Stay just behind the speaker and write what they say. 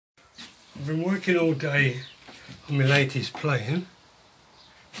I've been working all day on my latest plane.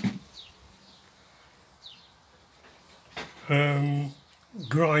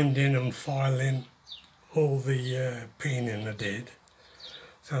 Grinding and filing all the peening I did.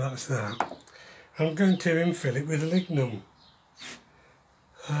 So that's that. I'm going to infill it with lignum.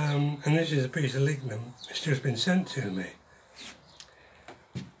 And this is a piece of lignum. It's just been sent to me.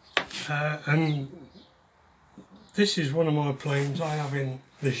 And this is one of my planes I have in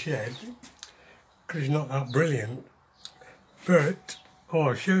the shed, because it's not that brilliant, but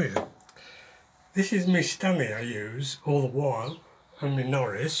I'll show you. This is my Stanley I use all the while, and my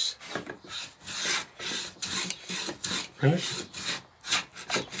Norris, and it's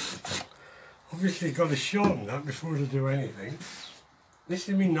obviously got to shorten that before it'll do anything. This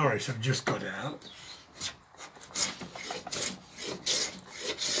is my Norris I've just got out.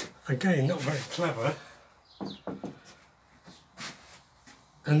 Again, not very clever.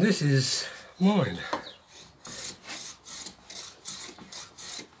 And this is mine.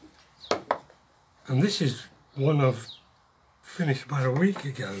 And this is one I've finished about a week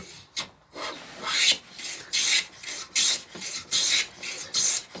ago.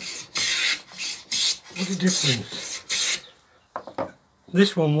 What a difference.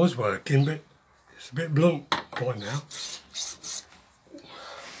 This one was working, but it's a bit blunt by now.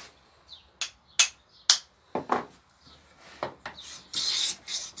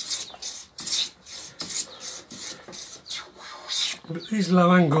 But these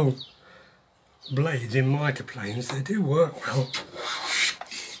low angle blades in mitre planes, they do work well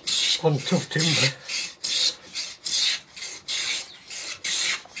on tough timber.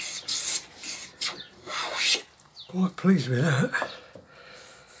 Quite pleased with that.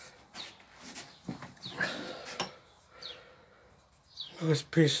 Nice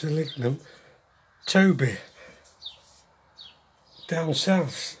piece of lignum. Toby, down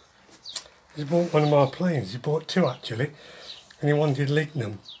south, he's bought one of my planes. He bought two actually, and he wanted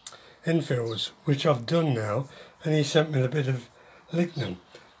lignum infills, which I've done now, and he sent me a bit of lignum.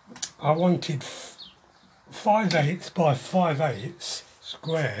 I wanted 5/8 by 5/8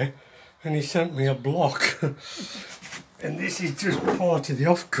 square, and he sent me a block. And this is just part of the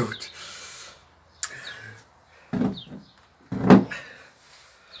offcut.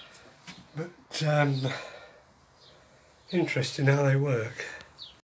 But interesting how they work.